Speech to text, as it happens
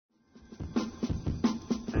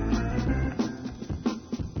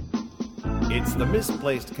It's the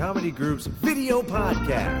Misplaced Comedy Group's video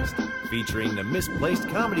podcast, featuring the Misplaced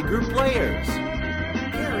Comedy Group players.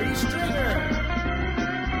 Gary Stringer,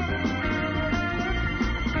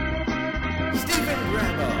 Stephen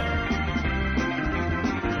Grambo,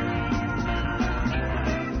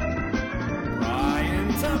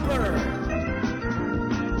 Brian Tupper,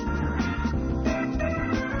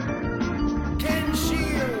 Ken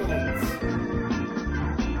Shields,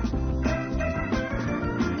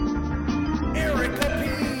 Erica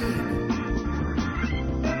Pede,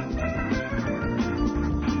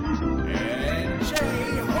 and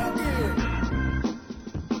Jay Hogan.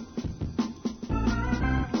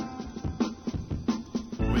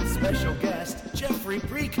 With special guest Jeffrey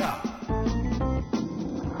Precott.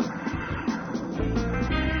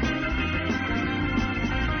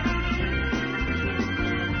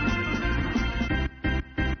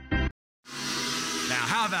 Now,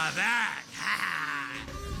 how about that?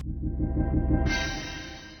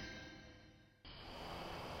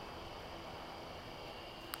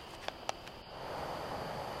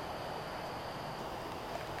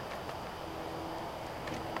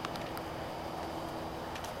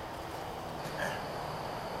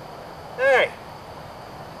 Hey,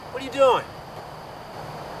 what are you doing?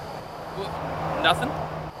 Nothing?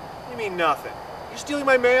 What do you mean nothing? You stealing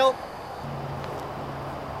my mail?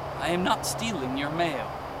 I am not stealing your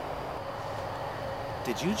mail.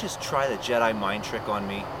 Did you just try the Jedi mind trick on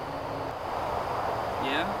me?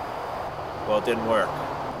 Yeah? Well, it didn't work.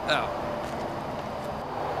 Oh.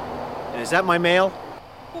 And is that my mail?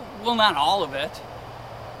 Well, not all of it.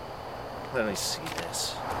 Let me see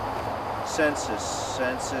this. Census.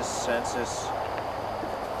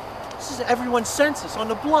 This is everyone's census on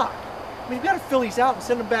the block. I mean, you gotta fill these out and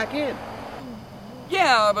send them back in.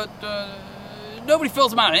 Yeah, but nobody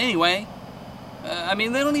fills them out anyway. I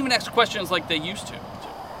mean, they don't even ask questions like they used to.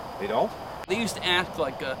 They don't? They used to ask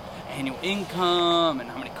like annual income and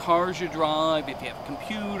how many cars you drive, if you have a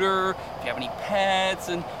computer, if you have any pets,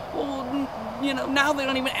 and well, you know, now they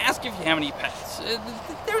don't even ask if you have any pets.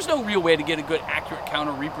 There's no real way to get a good, accurate count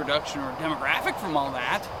of reproduction or demographic from all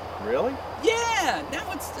that. Really? Yeah,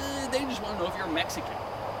 now it's they just want to know if you're Mexican.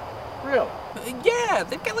 Really? Yeah,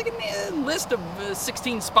 they've got like a list of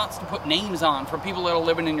 16 spots to put names on for people that are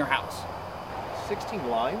living in your house. 16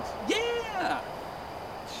 lines? Yeah.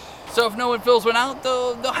 So if no one fills one out,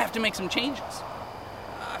 they'll have to make some changes.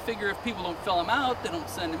 I figure if people don't fill them out, they don't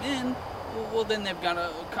send them in, well then they've got to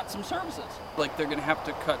cut some services. Like they're going to have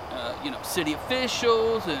to cut, city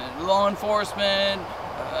officials and law enforcement,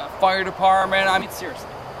 fire department. I mean, seriously,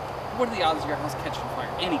 what are the odds of your house catching fire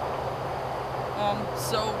anyway?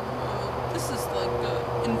 This is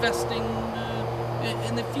like investing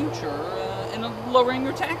in the future and lowering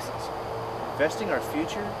your taxes. Investing our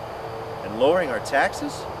future and lowering our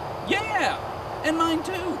taxes? Yeah, and mine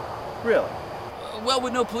too. Really? Well,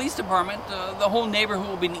 with no police department, the whole neighborhood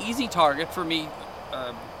will be an easy target for me.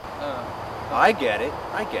 I get it.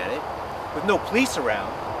 With no police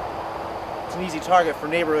around, it's an easy target for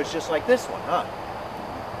neighborhoods just like this one, huh?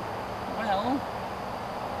 Well,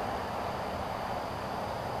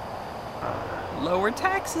 lower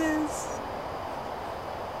taxes.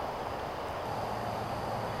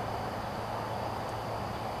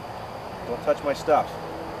 Don't touch my stuff.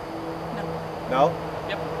 No. No?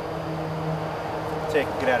 Yep. Take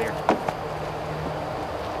it. Get out of here.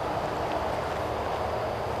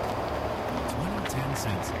 2010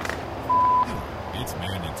 census. It's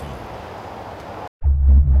mandatory.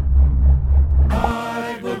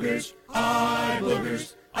 Eye boogers.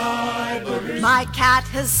 My cat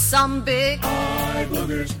has some big Eye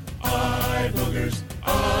boogers.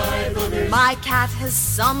 My cat has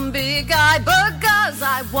some big eye boogers.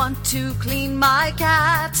 I want to clean my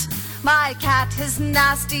cat. My cat has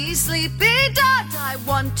nasty sleepy dot. I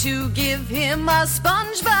want to give him a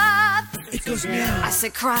sponge bath. It goes meow. I say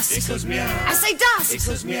crust. It goes meow. I say dust. It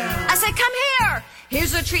goes meow. I say come here.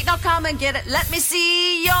 Here's a treat, now come and get it. Let me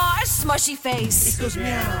see your smushy face. It goes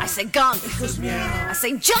meow. I say gunk. It goes meow. I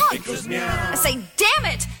say junk. It goes meow. I say damn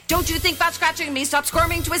it. Don't you think about scratching me? Stop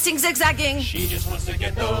squirming, twisting, zigzagging. She just wants to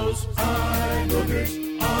get those eye boogers.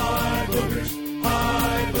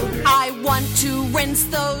 I want to rinse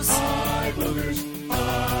those. Eye boogers.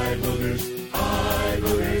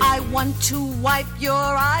 I want to wipe your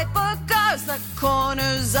eye boogers, the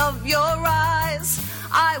corners of your eyes.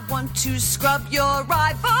 I want to scrub your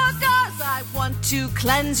eye boogers. I want to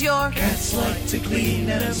cleanse your... Cats like to clean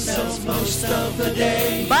themselves most of the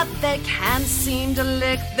day. But they can't seem to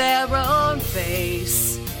lick their own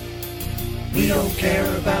face. We don't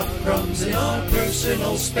care about crumbs in our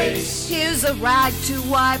personal space. Here's a rag to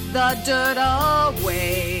wipe the dirt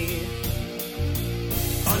away.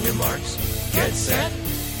 On your marks, get set,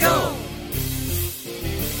 go!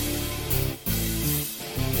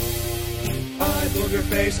 I booger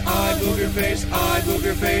face, I booger face, I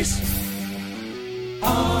booger face.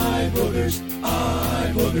 I boogers,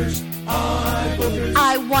 I boogers, I boogers.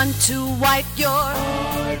 I want to wipe your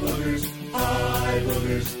I boogers, I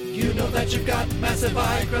boogers. You know that you've got massive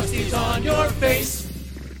eye crusties on your face.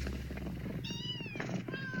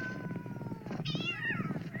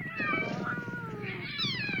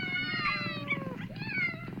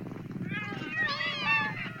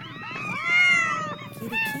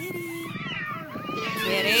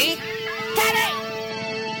 Kitty. Kitty!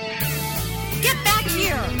 Get back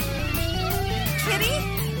here! Kitty?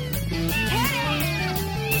 Kitty!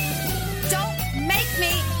 Don't make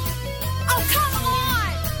me... Oh, come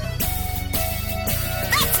on!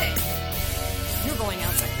 That's it! You're going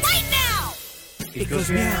outside right now! It goes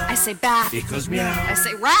meow. I say bat. It goes meow. I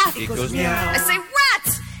say rat. It goes meow. I say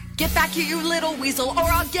rat! Get back here, you little weasel, or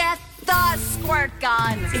I'll get the squirt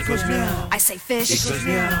gun. It goes meow. I say fish. It goes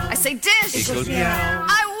meow. I say dish. It goes meow.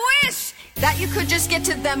 I wish that you could just get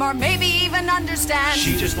to them or maybe even understand.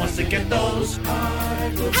 She just wants to get those.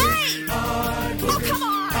 Hey! Oh, come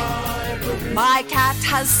on! My cat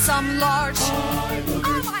has some large...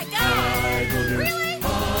 Oh, my God!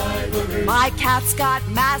 Really? My cat's got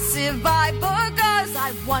massive eye boogers.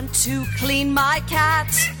 I want to clean my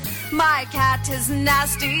cat. My cat is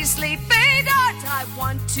nasty, sleepy dirt. I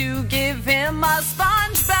want to give him a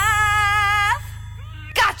sponge bath.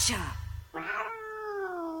 Gotcha!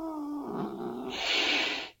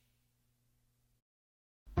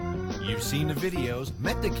 You've seen the videos,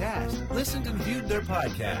 met the cast, listened and viewed their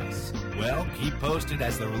podcasts. Well, keep posted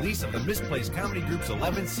as the release of the Misplaced Comedy Group's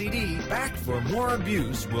 11th CD, Back for More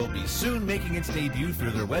Abuse, will be soon making its debut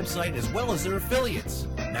through their website as well as their affiliates.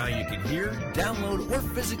 Now you can hear, download, or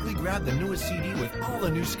physically grab the newest CD with all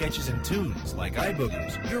the new sketches and tunes, like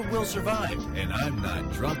iBoogers, Your Will Survive, and I'm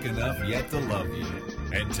Not Drunk Enough Yet to Love You.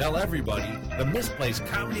 And tell everybody, the Misplaced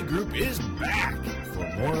Comedy Group is back for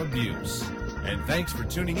more abuse. And thanks for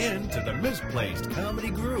tuning in to the Misplaced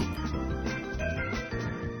Comedy Group.